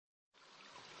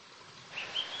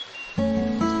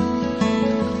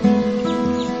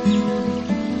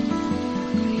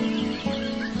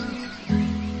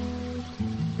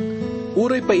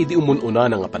Uray pa idi umununa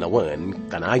nga panawan,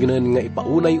 kanayonan nga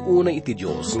ipaunay-unay iti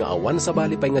Diyos nga awan sa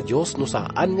balipay nga Diyos no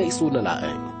saan nga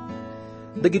isunalaeng.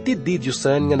 Dagiti di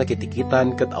Diyosan nga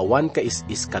nakitikitan kat awan ka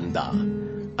is-iskanda,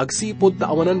 agsipod ta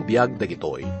awanan biyag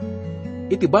dagitoy.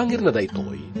 Iti bangir na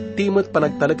daytoy, timet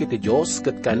panagtalag iti Diyos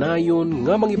kat kanayon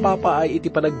nga mangipapaay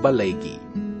iti panagbalaygi.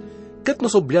 Kat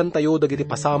nusobyan tayo dagiti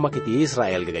pasamak iti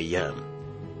Israel gagayam.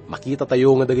 Makita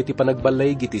tayo nga dagiti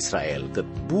panagbalay iti Israel, kat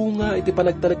bunga iti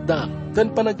panagtalagda, kan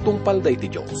panagtungpal da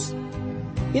iti Diyos.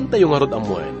 Hintayo nga rod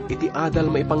amuan, iti adal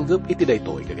maipanggap iti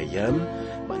daytoy kagayam,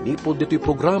 manipod dito'y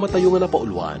programa tayo nga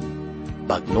napauluan,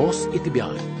 bagnos iti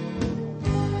biyan.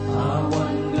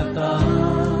 Awan nga ta,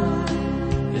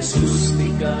 Jesus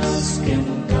tikas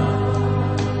kenka,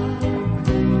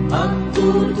 ang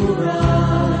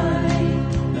tuturay,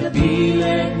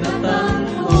 nabileg na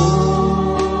tanong,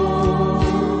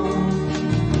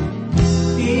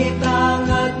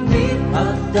 itangat mit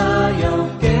at dayaw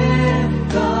ken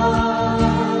ka,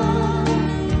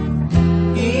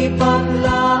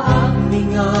 ipaglaang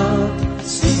ningat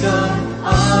sikat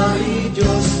ari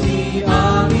Diyos ni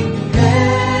aming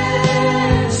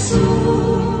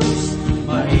Jesus,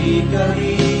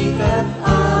 maikarikat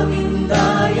aming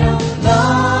dayaw na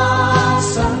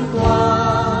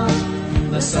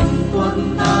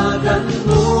santuan na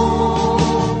gano.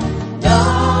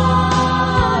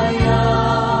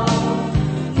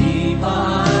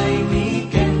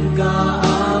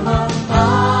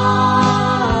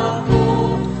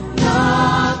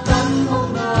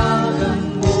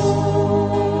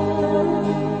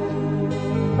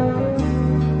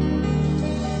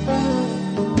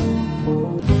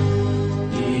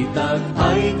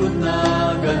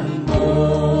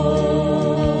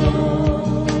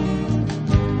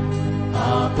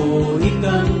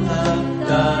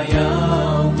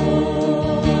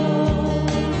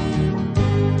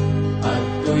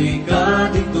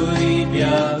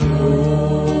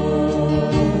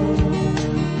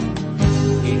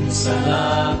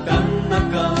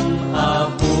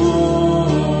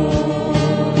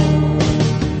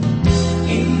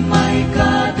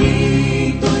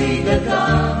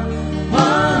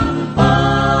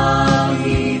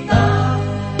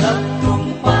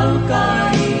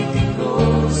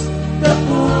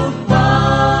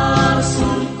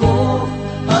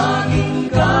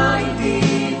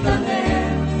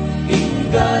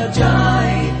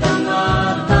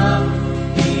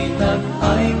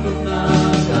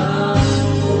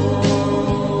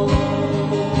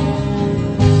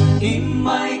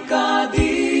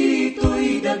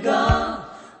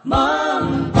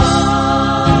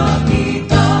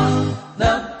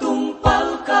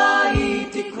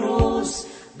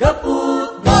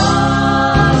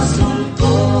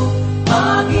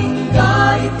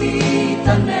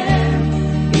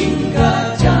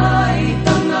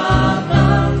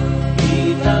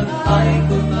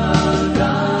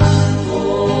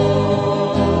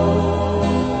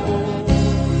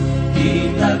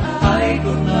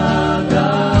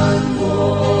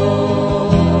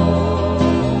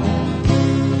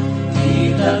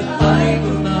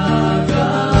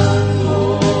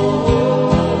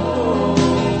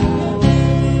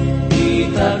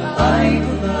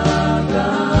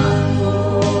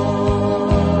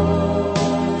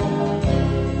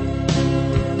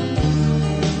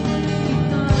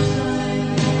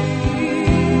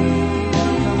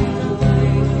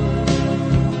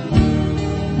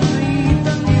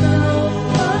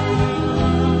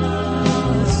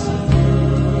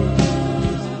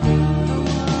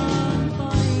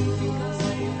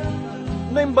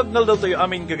 Naimbaggal daw tayo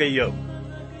amin gagayaw.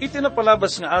 Iti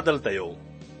napalabas nga adal tayo.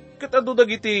 Katadudag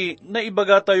iti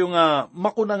naibaga tayo nga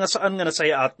makuna nga saan nga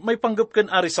nasayaat may panggap kan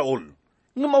ari Saul.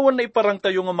 Nga mawan na iparang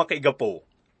tayo nga makaigapo.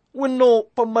 Wenno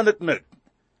pamanagnag.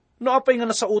 No apay nga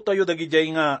nasao tayo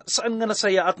dagijay nga saan nga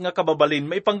nasayaat nga kababalin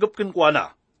may panggap kan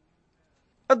kuana.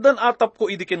 At dan atap ko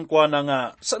idikin kuana nga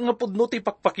saan nga pudno ti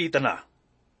pakpakita na.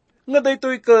 Nga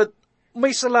daytoy kat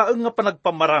may salaang nga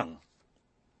panagpamarang.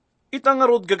 Ita nga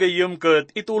rod gagayom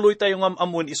kat ituloy tayo nga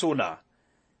amuan isuna.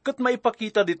 Kat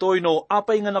maipakita ditoy no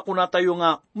apay nga nakuna tayo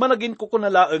nga managin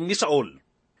kukunalaang ni Saul.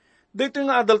 Dito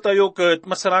nga adal tayo kat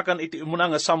masarakan iti umuna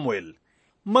nga Samuel.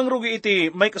 Mangrugi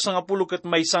iti may kasangapulo kat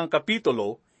may isang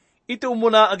kapitulo, iti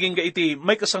umuna aging ga iti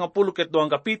may kasangapulo kat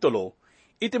doang kapitulo,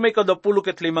 iti may kadapulo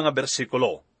kat lima nga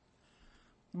bersikulo.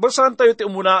 Basahan tayo iti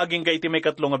umuna aging ga iti may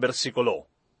katlo nga bersikulo.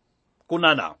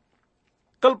 Kunana,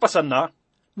 kalpasan na,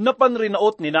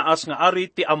 napanrinaot ni Naas nga ari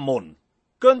ti Ammon,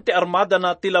 ken ti armada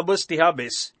na ti labes ti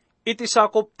Habes, iti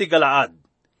sakop ti Galaad.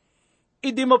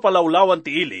 Idi mapalawlawan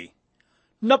ti ili,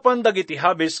 napandag iti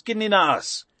Habes kin ni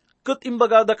Naas, ket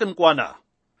imbagada ken kuana,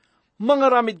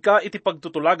 Mangaramid ka iti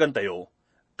pagtutulagan tayo,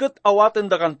 ket awaten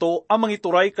da kanto amang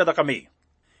ituray kada kami.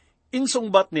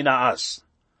 Insungbat ni Naas,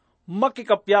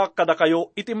 makikapya kada kayo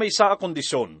iti maysa a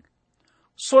kondisyon.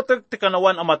 Suatag ti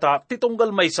kanawan a mata ti tunggal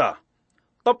maysa,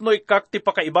 tapno ikak ti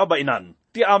pakaibabainan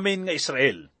ti amin nga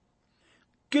Israel.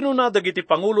 Kinuna dagiti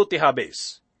pangulo ti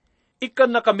Jabes, ikan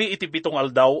na kami iti 7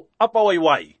 aldaw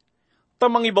apawayway,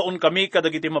 tamangibaon kami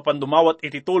kadagiti mapandumawat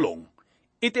iti tulong,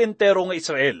 iti entero nga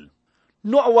Israel.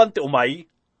 No awan ti umay,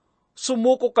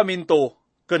 sumuko kaminto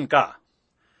ken ka.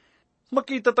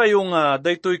 Makita tayo nga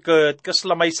daytoy ket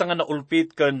kaslamay sa nga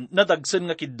naulpit ken nadagsen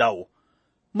nga kiddaw,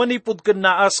 manipod ken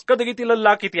Naas kadagiti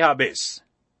lalaki ti Jabes.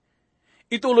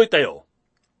 Ituloy tayo.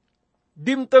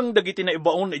 Dimteng dagiti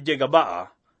naibaon iti Gabaa,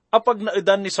 apag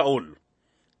naedan ni Saul,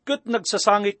 ket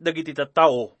nagsasangit dagiti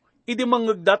tattao, idi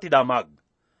mangegda ti damag.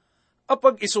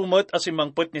 Apag isumet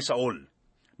asimangpet ni Saul,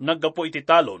 naggapo iti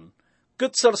talon,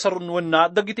 ket sarsarunwen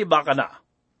na dagiti baka na.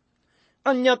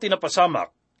 Anya tinapasamak,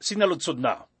 sinaludsod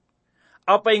na.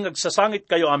 Apay ngagsasangit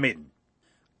kayo amin.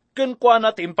 Ken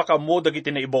kuana ti impakamo dagiti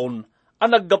naibon,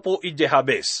 ang naggapo iti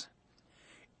Jabes.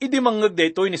 Idi mangeg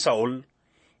daytoy ni Saul,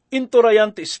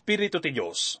 inturayan ti Espiritu ti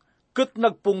Diyos, ket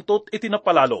nagpungtot iti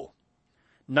napalalo.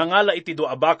 Nangala iti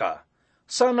 2 baka,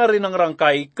 sana rin ang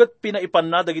rangkay ket pinaipan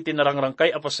na dagiti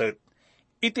narangrangkay apaset,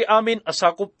 iti amin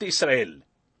asakop ti Israel.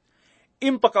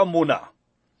 Impakaamuna,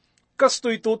 kasto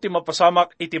ito ti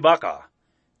mapasamak iti baka,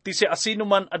 ti si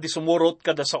asinuman adi sumurot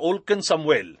kada Saul ken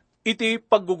Samuel, iti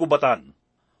paggugubatan.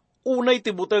 Unay ti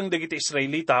buteng dagiti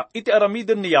Israelita iti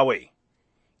aramiden ni Yahweh.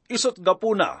 Isot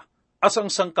gapuna,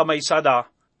 asang sangkamaysada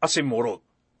asimurot.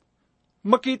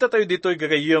 Makita tayo dito'y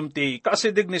gagayam ti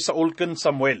kaasidig ni Saul ken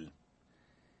Samuel.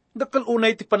 Dakal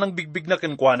unay ti panangbigbig na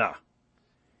kenkwana.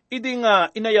 Idi nga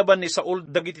inayaban ni Saul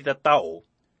dagiti tattao,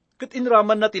 ket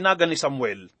inraman na tinagan ni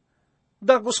Samuel,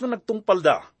 dagos nga nagtungpal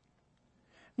da.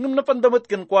 Ngam napandamet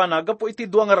kenkwana gapo iti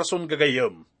 2 nga rason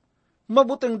gagayam.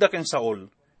 Mabuteng da ken Saul,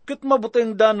 ket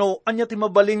mabuteng dano anya ti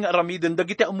mabaling nga aramiden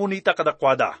dagiti amunita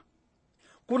kadakwada.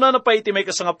 Kuna na pa iti may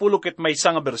kasangapulo ket may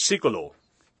nga bersikulo,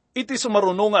 iti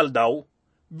sumarunong aldaw,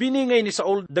 biningay ni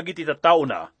Saul dagiti tattao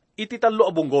na, iti 3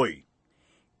 abunggoy.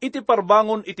 Iti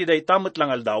parbangon iti daytamet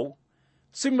lang aldaw,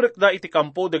 simrek da iti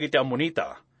kampo dagiti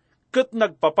amonita, ket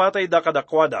nagpapatay da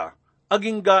kadakwada,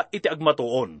 agingga iti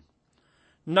agmatuon.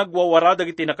 Nagwawara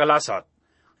dagiti nakalasat,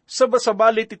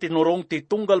 sabasabali iti tinurong ti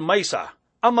tunggal maysa,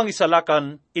 amang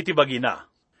isalakan iti bagina.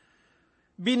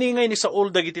 Biningay ni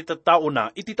Saul dagiti tattao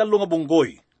na, iti 3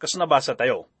 abunggoy, kas nabasa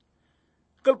tayo.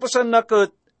 Kalpasan na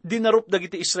ket dinarup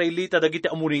dagiti Israelita dagiti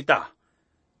amonita,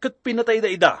 ket pinatay da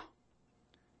ida.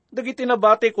 Dagiti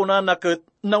nabate kunana ket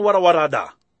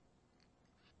nawarawarada.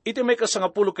 Iti may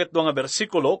kasangapulo ket 2 nga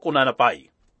bersikulo kunana pay.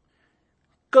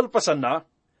 Kalpasan na,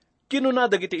 kinuna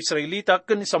dagiti Israelita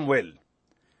ken ni Samuel.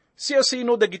 Siya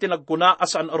sino dagiti nagkuna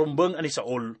asaan arumbeng ani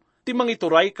Saul, ti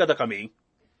mangituray kada kami.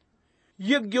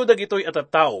 Yagyo dagitoy at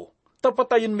tao,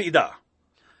 tapatayin mi ida.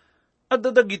 At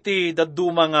dadagiti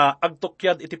daduma nga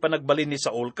agtokyad iti panagbalin ni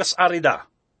Saul kas arida.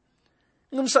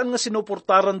 Ngam saan nga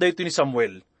sinuportaran dayto ni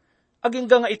Samuel,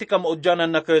 agingga nga iti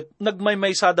kamaudyanan na ket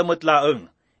nagmaymaysada met laeng,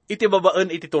 iti babaen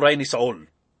iti turay ni Saul.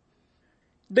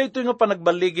 Dayto nga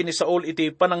panagbaligi ni Saul iti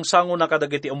panangsango na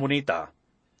kadagiti amonita,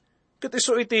 ket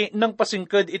isu iti nang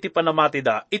pasingked iti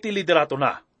panamatida iti liderato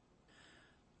na.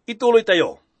 Ituloy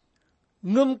tayo.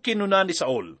 Ngem kinuna ni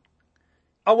Saul,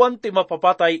 awan ti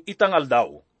mapapatay itang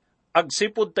aldaw,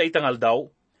 agsipod ta itang aldaw,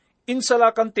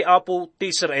 insalakan ti Apo ti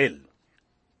Israel.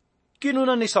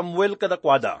 Kinuna ni Samuel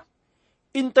kadakwada,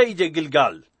 intay ije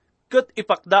Gilgal, ket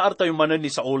ipakdaar tayo manen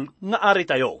ni Saul nga ari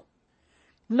tayo.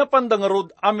 Napandangarod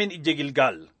amin ije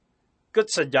Gilgal, ket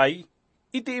sadyay,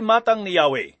 iti imatang ni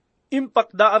Yahweh,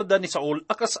 impakdaar da ni Saul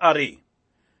akas ari.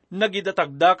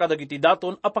 Nagidatagda kadagiti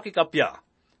daton apakikapya,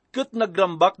 ket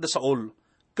nagrambak da Saul,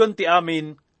 ken ti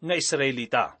amin nga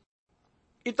Israelita.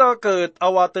 Ita ket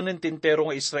awaten ng tintero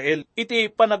nga Israel,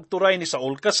 iti panagturay ni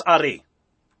Saul kas ari.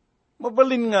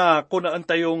 Mabalin nga kunaan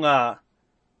tayo nga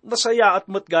nasaya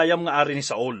at matgayam nga ari ni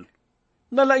Saul.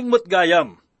 Nalaing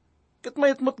matgayam, ket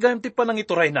mayat matgayam ti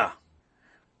panangituray na.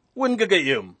 Wen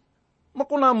gagayam,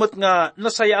 makunamat nga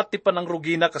nasaya at ti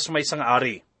panangrugina kas may sang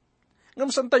ari.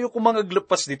 Ngamsan tayo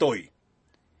kumangaglepas ditoy.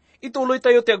 Ituloy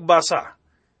tayo ti agbasa.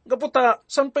 Gaputa,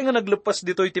 san pa nga naglepas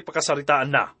ditoy ti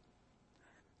pakasaritaan na?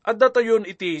 At datayon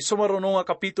iti sumarunong nga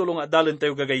kapitulo nga adalan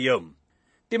tayo gagayam.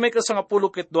 Ti may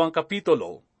kasangapulo ket 2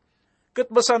 kapitulo,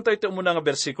 ket basan tayo iti umuna nga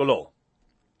bersikulo.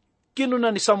 Kinuna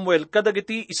ni Samuel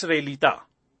kadagiti Israelita.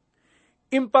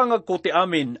 Impangagko ti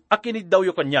amin akinid daw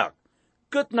yu kanyak,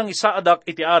 ket nang isaadak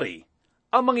iti ari,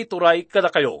 amang ituray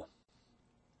kada kayo.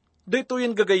 Dito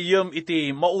yung gagayam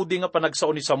iti maudi nga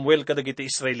panagsaon ni Samuel kadagiti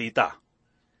Israelita.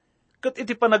 Kat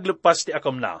iti panaglepas ti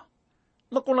akam na,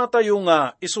 nakuna tayo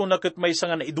nga isuna kat may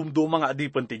nga naidumduma nga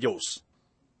adipan ti Diyos.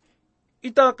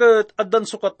 Ita kat addan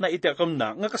sukat na iti akam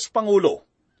na nga kaspangulo,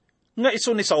 nga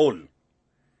iso ni Saul.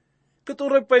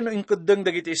 Katuray pa no inkadeng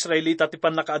dagiti Israelita ti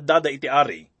panakaadada iti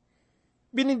ari,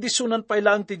 binindisunan pa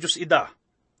ilaan ti Diyos ida,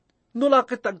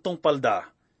 nulakit agtong palda,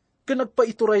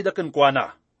 kanagpaituray da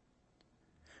kenkwana.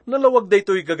 Nalawag da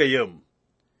ito'y gagayam.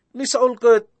 Ni Saul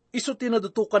kat iso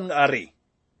tinadutukan nga ari.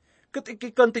 Kat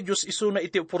ikikan ti Diyos iso na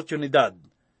iti oportunidad.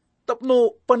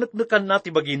 Tapno panagnakan na ti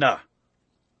bagina.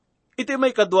 Iti may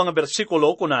kadwa nga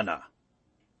bersikulo kunana.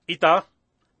 Ita,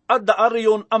 adda ari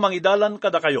yon amang idalan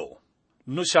kada kayo.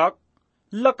 Nusyak,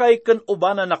 lakay ken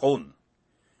ubanan akon.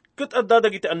 Kat adda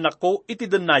dagiti anak ko iti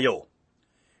dennayo.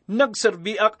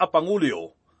 Nagserbiak a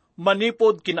pangulyo,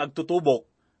 manipod kinaagtutubok,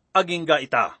 agingga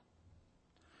ita.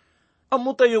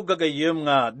 Amo tayo gagayem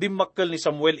nga dimakkel ni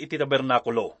Samuel iti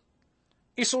tabernakulo.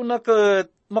 Iso na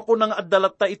kat makunang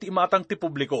addalat ta iti imatang ti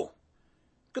publiko.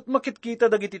 Kat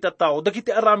makitkita dagiti tattao, dagiti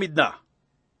aramid na.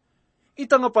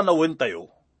 Ita nga panawin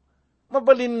tayo.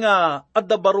 Mabalin nga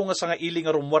adda baro nga sa nga ili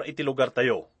nga rumwar iti lugar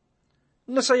tayo.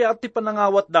 Nasaya at ti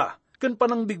panangawat da, ken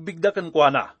panang bigbigda ken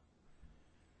kuana.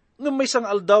 Nga may sang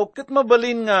aldaw, kat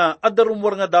mabalin nga adda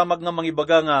rumwar nga damag nga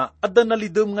mangibaga nga adda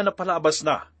nalidem nga napalabas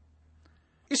na.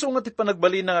 Iso nga ti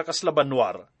panagbalin nga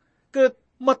kaslabanwar, kat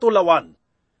matulawan.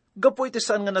 Gapo iti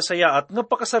saan nga nasayaat nga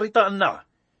pakasaritaan na.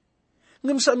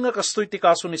 Ngam saan nga kastoy ti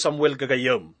kaso ni Samuel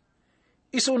gagayam.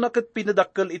 Iso na kat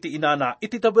pinadakkel iti inana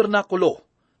iti tabernakulo,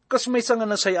 kas may nga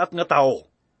nasayaat nga tao.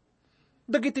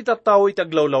 Dagiti tattao iti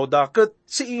aglawlaw da, kat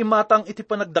si imatang iti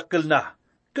panagdakkel na,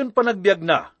 ken panagbiag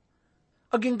na.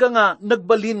 Agingga nga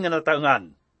nagbalin nga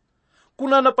natangan.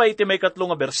 Kunana pa iti may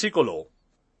katlo nga bersikulo,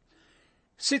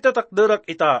 si tatakderak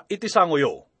ita iti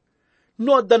sangoyo,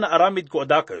 no adda na aramid ko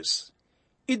adakes,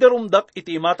 idarumdak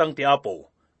iti imatang ti Apo,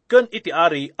 ken iti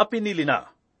ari a pinili na.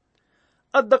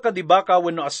 Adda ka di baka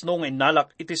wenno asno nga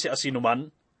inalak iti si asinuman,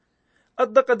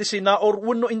 adda ka di sinaor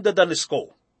wenno indadanes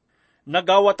ko.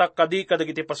 Nagawatak kadi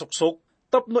kadagiti pasuksok,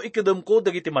 tapno ikidem ko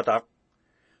dagiti matak,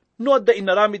 no adda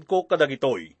inaramid ko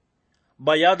kadagitoy,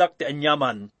 bayadak ti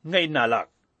anyaman nga inalak.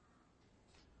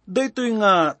 Daytoy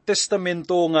nga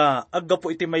testamento nga aggapo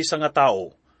iti maysa nga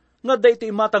tao, nga daytoy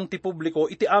imatang ti publiko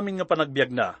iti amin nga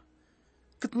panagbiag na.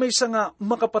 Ket maysa nga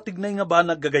makapatignay nga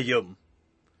banag gagayem.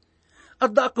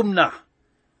 Adda akum na,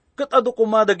 ket adu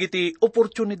kumadag iti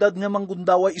oportunidad nga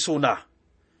manggundaway isuna.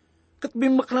 Ket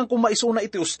bimaklang kumaisuna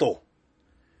iti usto.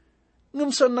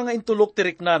 Ngem saan na nga intulok ti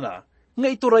riknana, nga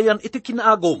iturayan iti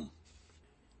kinaagom.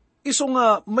 Iso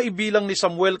nga maibilang ni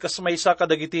Samuel kas maysa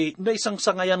kadagiti na isang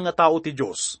sangayan nga tao ti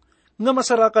Diyos, nga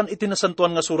masarakan iti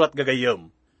nasantuan nga surat gagayem.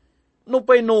 No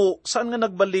pay no, saan nga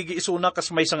nagbaligi isuna kas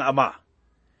maysa nga ama?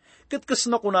 Ket kas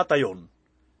na kunatayon,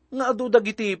 nga adu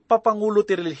dagiti papangulo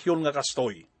ti relihiyon nga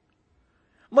kastoy.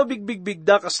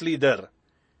 Mabigbigbigda kas leader,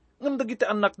 ngam dagiti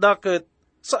anak daket,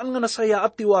 saan nga nasaya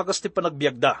at tiwagas ti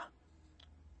panagbiagda.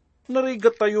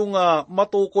 Narigat tayo nga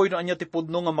matukoy na anya ti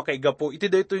pudno nga makaigapo, iti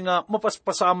daytoy nga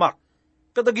mapaspasamak,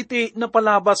 kadagiti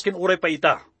napalabas ken uray pa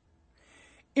ita.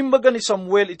 Imbaga ni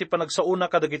Samuel iti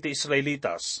panagsauna kadagiti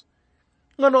Israelitas,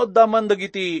 nga no addaman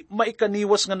dagiti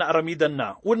maikaniwas nga naaramidan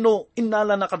na, wenno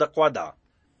innala na kadakwada,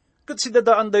 ket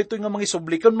sidadaan daytoy nga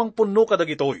mangisubli ken mangpunno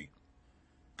kadagitoy.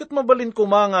 Ket mabalin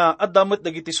ko nga addamet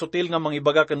dagiti sutil nga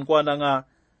mangibaga ken kuana nga,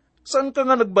 saan ka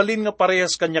nga nagbalin nga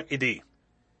parehas kanyak idi?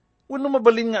 Wenno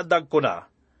mabalin nga adag ko na,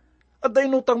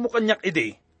 aday nutang mo kanyak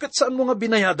idi, ket saan mo nga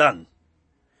binayadan?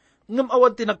 Ngam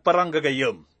awad tinagparang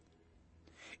gagayem.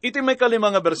 Iti may kalima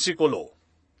nga bersikulo,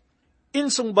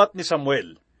 insungbat ni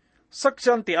Samuel,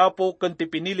 saksyan ti Apo ken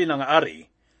ti pinili na nga ari,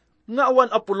 nga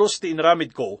awan apulos ti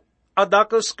inramid ko,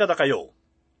 adakes kada kayo.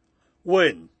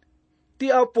 Wen,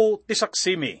 ti Apo ti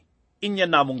saksimi, inya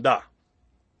namong da.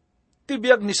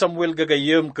 Tibiyag ni Samuel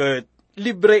gagayem ket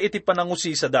libre iti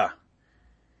panangusisa da.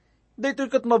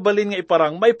 Daytoy ket mabalin nga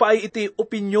iparang may paay iti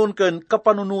opinyon ken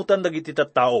kapanunutan dagiti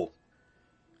tattao.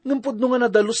 Ngampod no nga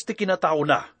nadalus ti kinatao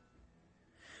na.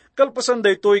 Kalpasan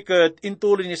daytoy ket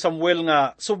intuli ni Samuel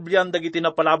nga subyan dagiti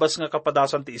napalabas nga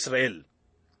kapadasan ti Israel.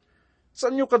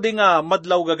 Sanyo kadi nga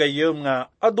madlaw gagayem nga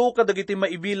adu kadagiti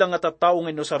maibilang nga tattao nga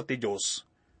inusar ti Dios.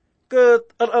 Ket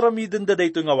araramiden da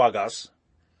daytoy nga wagas.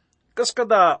 Kas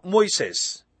kada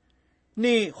Moises,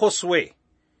 ni Josue,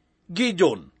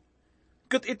 Gideon,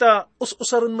 ket ita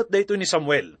us-usaron met daytoy ni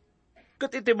Samuel.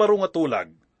 Ket iti baro nga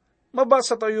tulag,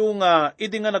 mabasa tayo nga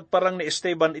idi nga nagparang ni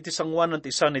Esteban iti sangwanan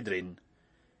ti Sanhedrin,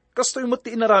 kastoy met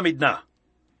ti inaramid na.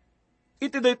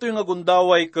 Iti daytoy nga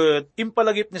gundaway ket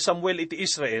impalagip ni Samuel iti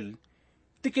Israel,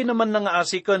 ti kinaman na nga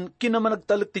asikan kinaman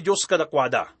nagtalek ti Diyos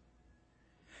kadakwada.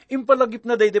 Impalagip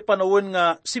na daydi panawon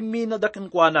nga simina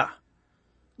dakenkwana.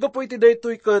 Gapo iti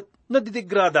daytoy ket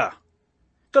nadidigrada.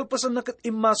 Kalpasan na ket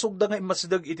immasog da nga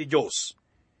imasidag iti Diyos.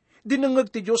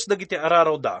 Dinangag ti Diyos dagiti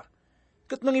araraw da,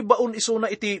 ket nangibaon isuna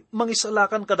iti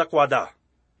mangisalakan kadakwada.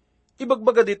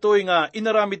 Ibagbaga ditoy nga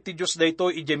inaramid ti Diyos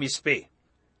daytoy iti Mispe.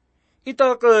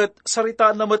 Ita ket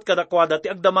saritaan namet kadakwada ti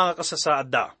agdama nga kasasaad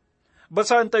da.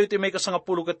 Basahan tayo ti may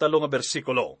kasangapulo ket talo nga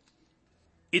bersikulo.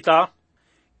 Ita,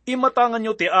 imatangan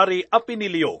nyo ti ari a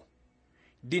piniliyo.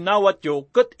 Dinawat yo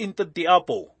ket inted ti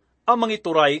Apo a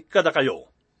mangituray kada kayo.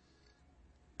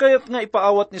 Kaya't nga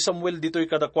ipaawat ni Samuel ditoy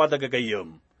kadakwada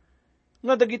gagayem,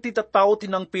 nga dagiti tattao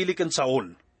tinang pili ken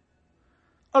Saul.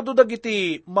 Adu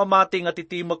dagiti mamati nga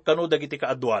titimag kano dagiti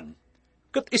kaadwan,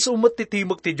 ket isumet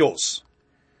titimag ti Dios.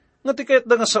 Nga ti kayat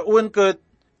da nga sauen ket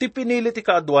ti pinili ti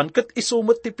kaadwan ket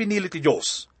isumet ti pinili ti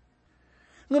Dios.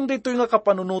 Ngem ditoy nga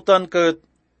kapanunutan ket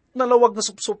nalawag nga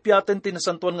supsupyaten ti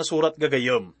nasantuan nga surat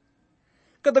gagayem.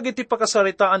 Kadagiti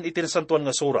pakasaritaan iti nasantuan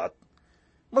nga surat,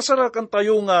 masarakan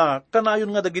tayo nga kanayon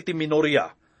nga dagiti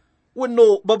minorya,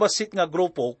 wenno babasit nga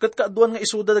grupo ket kaadwan nga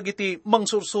isuda dagiti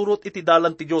mangsursurot iti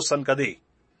dalan ti Dios san kadi.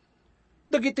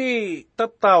 Dagiti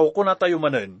tattao kuna tayo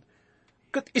manen,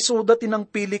 ket isuda tinang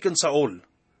pili ken Saul.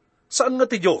 Saan nga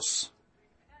ti Diyos?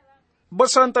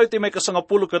 Basahan tayo ti may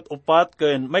kasangapulo ket upat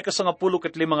ken may kasangapulo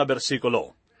ket lima nga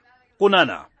bersikulo.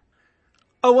 Kunana,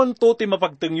 awan to ti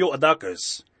mapagtengyo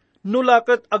adakes,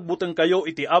 nulaket agbuteng kayo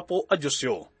iti Apo a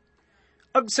Diyosyo.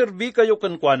 Agserbi kayo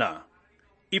kenkwana,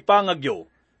 ipangagyo,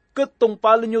 ket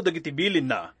tungpalen nyo dagiti bilin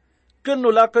na, ken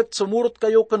nulaket sumurot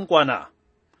kayo kenkwana.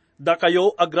 Da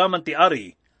kayo agraman ti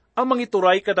ari, amang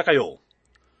ituray kada kayo.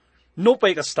 No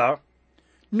pay kasta,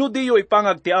 no diyo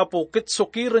ipangag ti Apo ket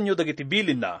sukiren nyo dagiti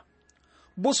bilin na,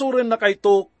 busuren na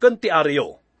kayto ken ti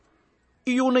ariyo.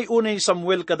 Iyunay-unay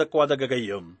Samuel kadakwada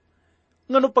gagayem,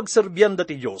 ngano pagserbian da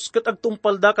ti Diyos ket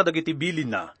agtungpal da kadagiti bilin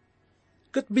na,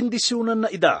 ket bindisyonan na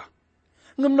ida,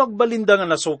 ngam nagbalinda nga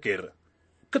nasukir,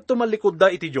 ket tumalikod da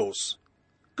iti Diyos,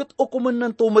 ket ukuman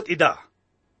nan tumet ida.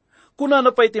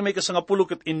 Kunana pa iti may kasangapulo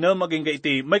ket ina maging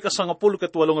iti may kasangapulo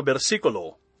ket walo nga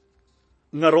bersikulo.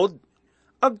 Ngarod,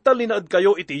 agtalinaad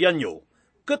kayo iti yanyo,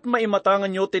 ket maimatangan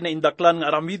nyo tinaindaklan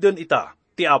nga aramiden ita,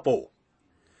 ti Apo.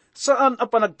 Saan a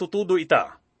panagtutudo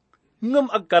ita? Ngem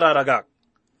agkararagak,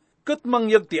 ket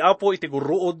mangyag ti Apo iti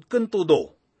guruod ken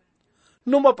tudo.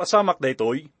 No mapasamak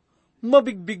daytoy,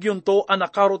 mabigbigyon to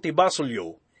anakaro ti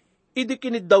basolyo, idi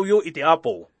kinidawyo iti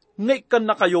Apo, nga ikan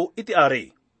na kayo iti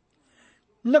ari.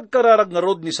 Nagkararag nga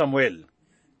rod ni Samuel,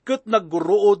 ket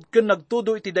nagguruod ken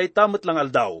nagtudo iti daytamet lang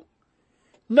aldaw.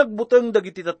 Nagbuteng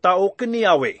dagiti tattao ken ni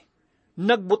Yahweh,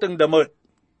 nagbuteng damet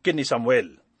ken ni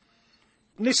Samuel.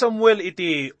 Ni Samuel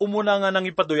iti umuna nga nang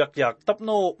ipaduyakyak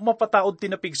tapno mapataod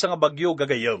tinapigsa nga bagyo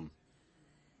gagayem.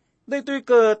 Daytoy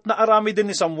ket naarami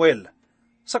din ni Samuel,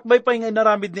 sakbay pay nga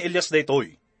inaramid ni Elias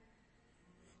daytoy.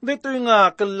 Daytoy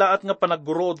nga kalaat nga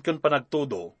panagguruod ken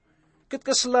panagtudo, ket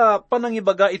kasla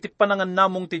panangibaga iti panangan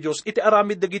namong ti Dios iti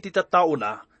aramid dagiti tattao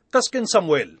na kas ken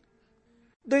Samuel.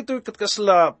 Daytoy ket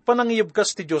kasla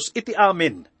panangiyebkas ti Dios iti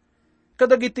amin,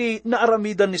 kadagiti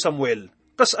naaramidan ni Samuel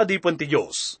kas adipen ti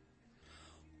Dios.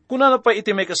 Kunana pa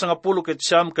iti may kasangapulo ket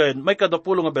siyam ken may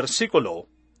kadapulo nga bersikulo,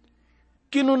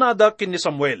 kinunada ken ni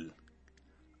Samuel,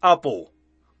 Apo,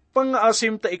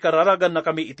 pangaasim ta ikararagan na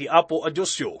kami iti Apo a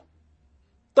Diyosyo.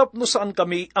 Tapno saan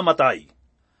kami amatay.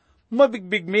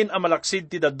 Mabigbigmin a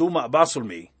malaksid ti daduma a basol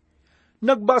mi.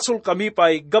 Nagbasol kami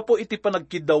pay gapo iti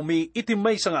panagkiddaw mi iti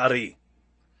may nga ari.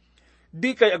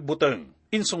 Di kay agbuteng,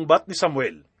 insungbat ni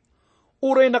Samuel.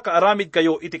 Uray nakaaramid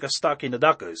kayo iti kasta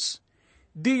kinadakes.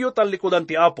 Diyo talikudan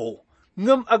ti Apo,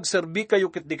 ngem agserbi kayo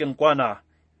ket di kenkwana,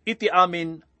 iti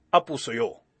amin a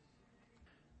pusoyo.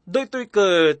 Daytoy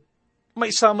ket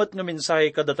maisamet nga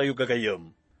mensahe kada tayo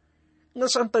gagayem. Nga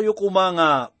saan tayo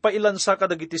kumanga pailansa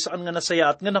kadagiti saan nga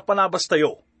nasayaat nga napalabas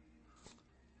tayo.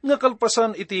 Nga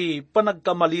kalpasan iti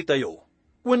panagkamali tayo,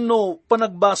 wenno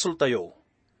panagbasol tayo.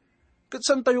 Ket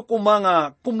saan tayo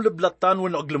kumanga kumleblatan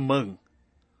wenno aglemeng.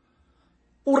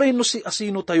 Uray no si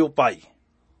asino tayo pay.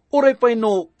 Uray pay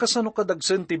no kasano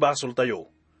kadagsen ti basol tayo.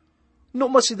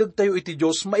 No masidag tayo iti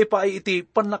Diyos, maipaay iti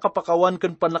panakapakawan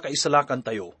ken panakaisalakan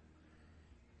tayo.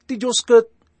 Ti Diyos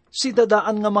ket si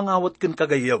dadaan nga mangawat ken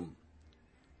kagayem.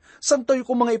 San tayo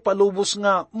kung mga ipalubos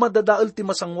nga madadaal ti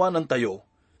masangwanan tayo,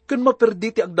 ken maperdi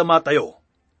ti agdama tayo.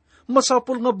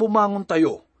 Masapol nga bumangon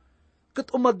tayo,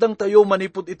 ket umaddang tayo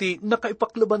manipod iti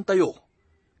nakaipakleban tayo,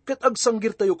 ket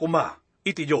agsanggir tayo kuma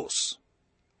iti Diyos.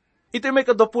 Iti may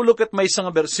 20 ket maysa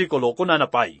nga bersikulo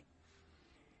kunanapay.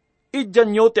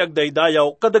 Idyan nyo ti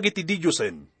agdaydayaw kadagiti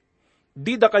didyusen.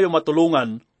 Di da kayo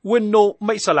matulungan wenno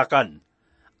maisalakan.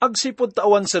 Agsipod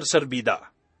tawan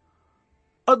serserbida.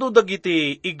 Adu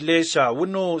dagiti iglesia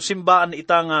wenno simbaan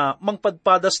ita nga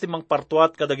mangpadpadas ti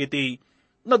mangpartuat kadagiti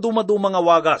na dumaduma nga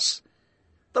wagas.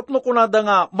 Tapno kunada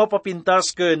nga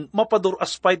mapapintas ken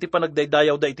mapaduraspay ti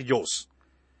panagdaydayaw da iti Diyos.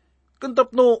 Ken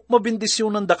tapno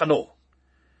mabindisyonan da kano.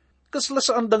 Kasla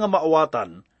saan da nga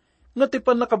maawatan, nga ti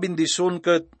panakabindisyon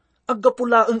ket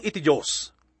aggapulaeng iti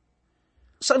Diyos.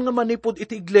 Saan nga manipod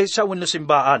iti iglesia wenno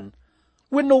simbaan,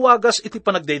 wenno wagas iti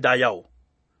panagdaydayaw.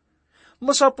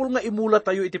 Masapul nga imula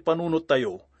tayo iti panunot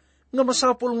tayo, nga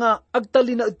masapul nga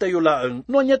agtalinaed tayo laeng,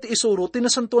 no anya ti isuro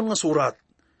tinasantuan nga surat.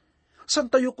 San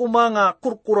tayo kumanga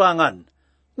kurkurangan,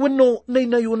 wenno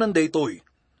naynayunan daytoy.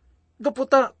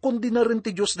 Gaputa kundi na rin ti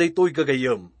Diyos daytoy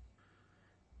gagayem.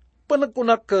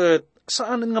 Panagkunak ket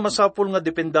saanen nga masapul nga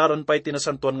dependaran pa'y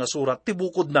tinasantuan nga surat,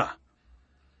 tibukod na.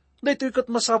 Daytoy kat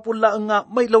masapul laeng nga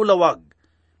may lawlawag,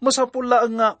 masapul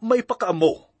laeng nga may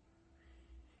pakaamo.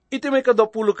 Iti may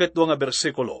 22 nga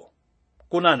bersikulo,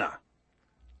 kunana,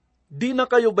 di na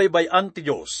kayo baybayan ti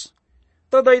Diyos,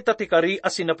 taday tatikari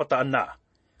as sinapataan na,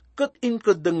 kat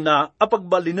inkadeng na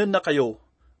apagbalinan na kayo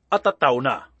at tataw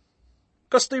na.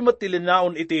 Kastoy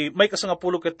matilinaon iti may 13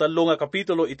 nga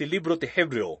kapitulo iti libro ti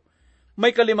Hebreo,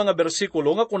 may 5 nga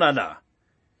bersikulo nga kunana,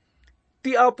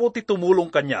 ti Apo ti tumulong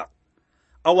kanyak,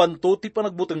 awan to ti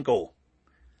panagbuteng ko,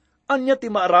 anya ti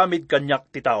maaramid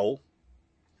kanyak ti tao.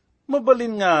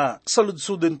 Mabalin nga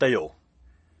saludsuden tayo,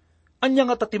 anya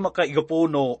nga tati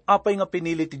makaigapuno apay nga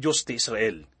pinili ti Diyos ti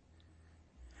Israel.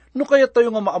 No kaya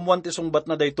tayo nga maamuan ti sungbat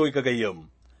na daytoy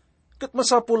kagayem, kat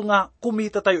masapul nga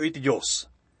kumita tayo iti Diyos.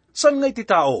 San nga iti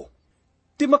tao?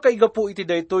 Ti makaigapu iti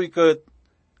daytoy kat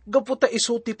gaputa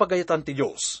iso ti pagayatan ti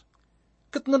Diyos.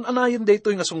 Kat nan anayon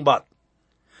daytoy nga sungbat.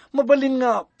 Mabalin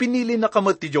nga pinili na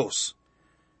kamat ti Diyos.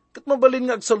 Kat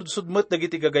mabalin nga agsaludsudmet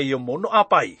dagiti gagayem mo no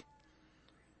apay.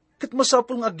 Kat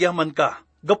masapul nga agyaman ka,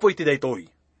 gapoy ti daytoy.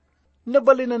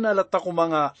 Nabalin na nalata ko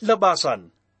mga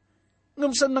labasan,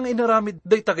 ngamsan nang inaramid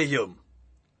day tagayem.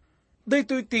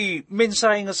 Daytoy ti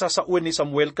mensahe nga sasauen ni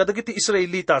Samuel kadagiti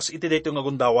Israelitas iti daytoy nga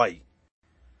gundaway.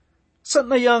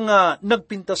 San aya nga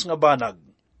nagpintas nga banag,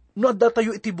 no adda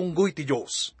tayo iti bunggoy ti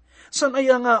Diyos. San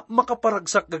aya nga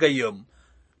makaparagsak gagayem,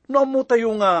 no amo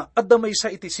tayo nga adda maysa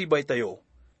iti sibay tayo,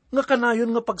 nga kanayon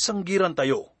nga pagsanggiran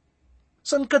tayo.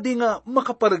 San kadi nga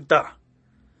makaparagta,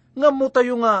 nga mo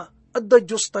tayo nga adda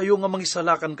Diyos tayo nga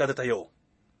mangisalakan kada tayo.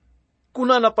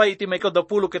 Kunana pa iti may 23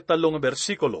 nga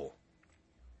bersikulo,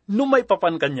 no may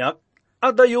papan kanyak,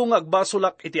 adayo nga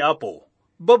agbasulak iti Apo,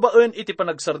 babaen iti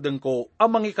panagsardeng ko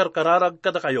ang mangikarkararag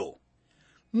kada kayo.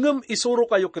 Ngem isuro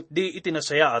kayo ket di iti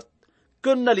nasayaat,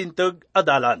 ken nalinteg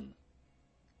adalan.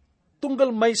 Tunggal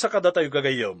may sa kada tayo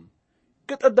gagayem,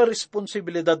 ket adda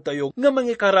responsibilidad tayo nga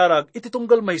mangikararag iti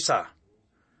tunggal maysa.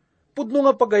 Pudno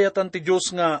nga pagayatan ti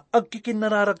Diyos nga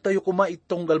agkikinararag tayo kuma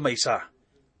itunggal maysa.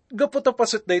 Gaputa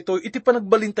paset daytoy iti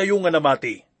panagbalin tayo nga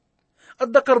namati.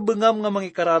 Adda karbengam nga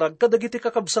mangikararag kadagiti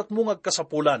kakabsat mo nga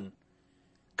agkasapulan.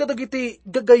 Kadagiti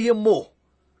gagayem mo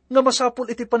nga masapul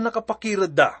iti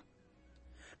panakapakired da.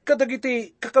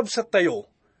 Kadagiti kakabsat tayo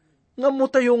nga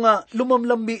mo tayo nga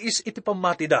lumamlambiis iti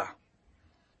pamati da.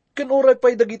 Ken oray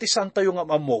pa'y dagiti saan tayo nga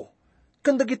ammo,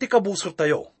 ken dagiti kabusor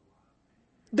tayo.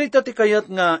 Dayta ti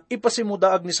kayat nga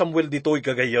ipasimudaag ni Samuel ditoy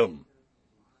gagayem.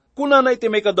 Kunana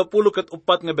iti may 24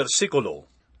 nga bersikulo,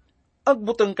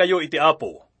 agbuteng kayo iti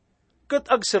Apo, ket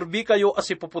agserbi kayo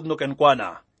as ipupudno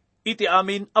kenkwana, iti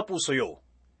amin a pusoyo.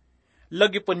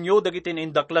 Lagipon nyo dagiti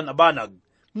naindaklan a banag,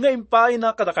 nga impay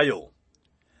na kada kayo.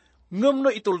 Ngem no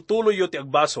itultuloy yo ti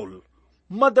agbasol,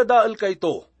 madadaal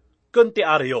kayto, ken ti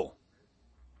aryo.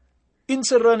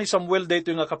 Insera ni Samuel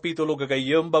daytoy nga kapitulo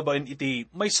gagayem babaen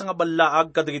iti may nga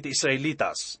balaag kadagiti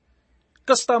Israelitas.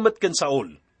 Kastamet ken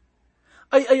Saul.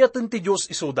 Ay ayaten ti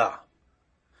Diyos isuda.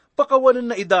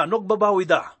 Pakawanan na ida no agbabawi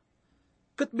da.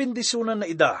 Ket bendisyonan na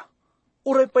ida.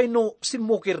 Uray pay no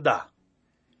simukir da.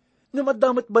 Nga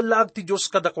maddamet balaag ti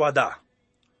Diyos kadakwada.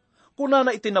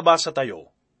 Kunana itinabasa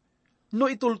tayo.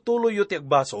 No itultuloy yo ti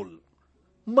agbasol,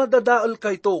 madadaal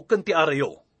kayto ken ti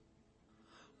aryo.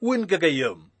 Wen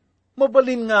gagayem,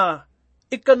 mabalin nga,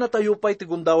 ikan na tayo pa'y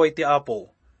tigundaway ti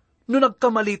Apo, no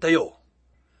nagkamali tayo.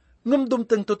 Ngumdum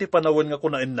tento ti panawan nga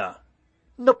kunain na,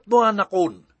 napnuan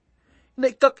akon,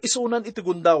 na ikakisunan iti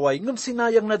gundaway, ngam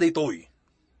sinayang na daytoy.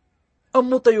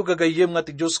 Ammo tayo gagayem nga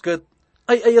ti Diyos ket,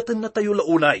 ay ayaten na tayo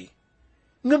launay.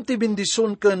 Ngam ti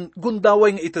bendisyon ken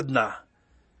gundaway nga ited na,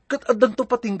 ket addan to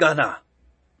patinggana.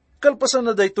 Kalpasan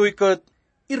na daytoy ket,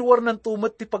 irwar ng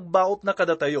tumat ti pagbaot na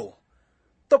kada tayo.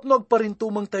 Tapno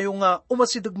agparintumang tayo nga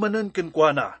umasidagmanan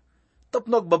kenkwana,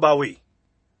 tapno agbabawi.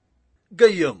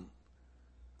 Gayem,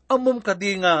 amom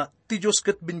kadi nga ti Diyos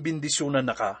ket binbindisyonan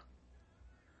na ka.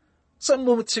 Saan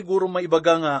mo siguro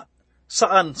maibaga nga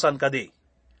saan kadi?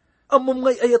 Amom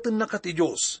ngay ayaten na ka ti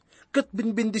Diyos, ket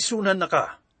binbindisyonan na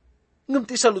ka. Ngam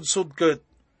ti saludsod ket,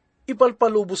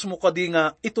 ipalpalubos mo kadi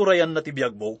nga iturayan na ti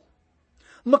biyag mo.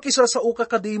 Makisasao ka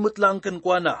kadimot lang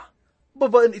kenkwana,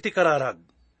 babaan iti kararag.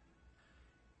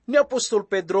 Ni Apostol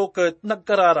Pedro ket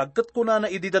nagkararag ket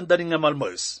kunana ididandanin nga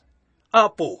malmes.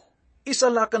 Apo,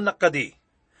 isalakan na kadi.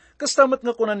 Kastamat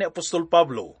nga kunan ni Apostol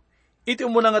Pablo, iti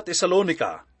umuna nga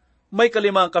Tesalonica, may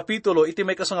 5 kapitulo, iti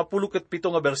may 17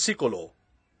 nga bersikulo,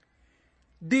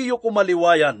 diyo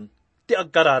kumaliwayan ti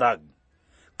agkararag.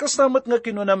 Kastamat nga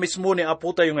kinuna mismo ni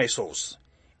Apo tayo nga Isos,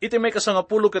 iti may 18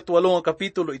 nga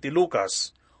kapitulo iti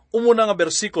Lucas, umuna nga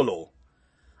bersikulo,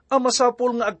 ang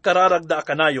masapul nga agkararag da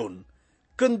akanayon,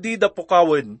 kundi da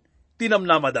pukawen,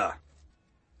 tinamnamada.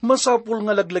 Masapul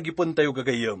nga laglagipon tayo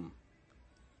gagayam.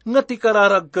 Nga ti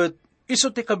kararag ket, iso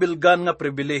ti kabilgan nga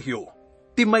pribilehyo,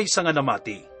 ti maysa nga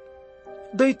namati.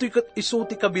 Daytoy ket iso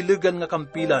ti kabilegan nga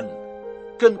kampilan,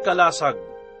 ken kalasag,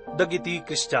 dagiti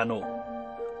Kristiyano.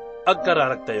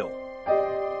 Agkararag tayo.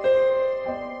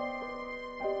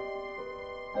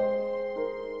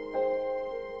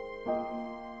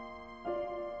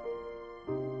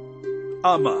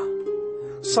 Ama,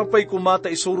 sapay kumata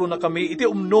isuro na kami iti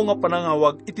umno nga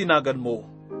panangawag itinagan mo.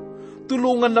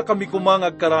 Tulungan na kami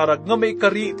kumangag kararag nga may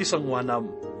kari iti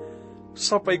sangwanam.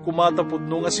 Sapay kumata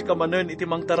pudno nga si kamanen iti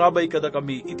mangtarabay kada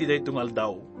kami iti daytong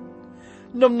aldaw.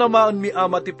 Namnamaan mi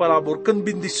ama ti parabor ken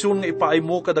bindisyon nga ipaay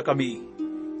mo kada kami.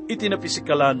 Iti na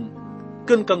pisikalan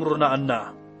ken kang runaan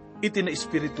na iti na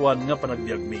espirituan nga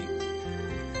panagbiag mi.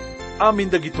 Amin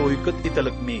dagitoy ket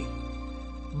italagmi.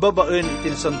 Babaen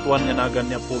iti santuan nga nagan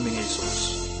ni Apo mi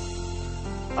Jesus.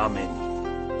 Amen.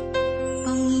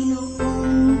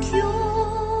 Panginoong Diyos,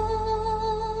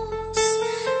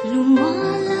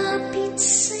 lumalapit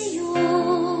sa'yo,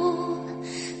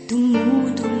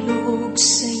 tumutulog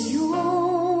sa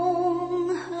iyong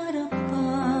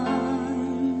harapan.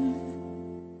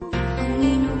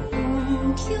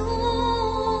 Panginoong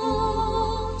Diyos,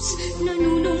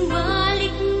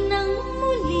 nanunumbalik ng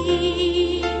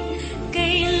muli,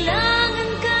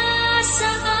 kailangan ka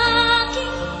sa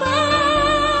aking pagharap,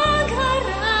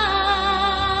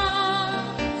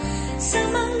 sa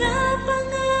mga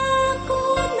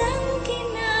pangako ng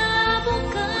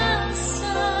kinabukasan,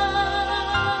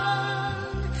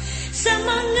 sa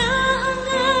mga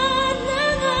hangad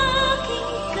ng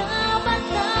aking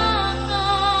kabataan.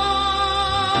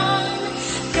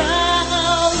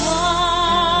 Kaawaan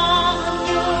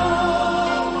niyo,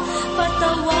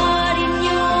 patawarin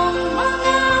niyong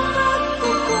mga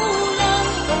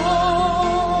pagkukulang ko,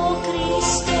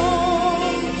 Kristo.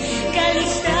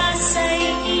 Kaligtasa'y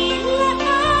ilaan,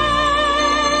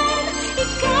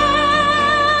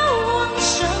 ikaw ang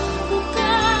siyang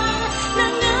bukal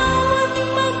ng awat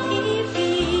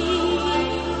mag-ibig.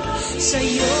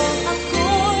 Sa'yo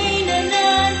ako'y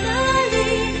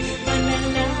nananalig,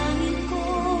 panalangin ko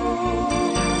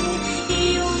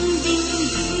iyong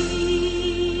dinggin.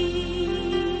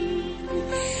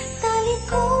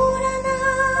 Talikuran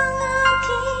ang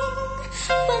aking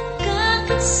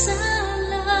pagkakasala.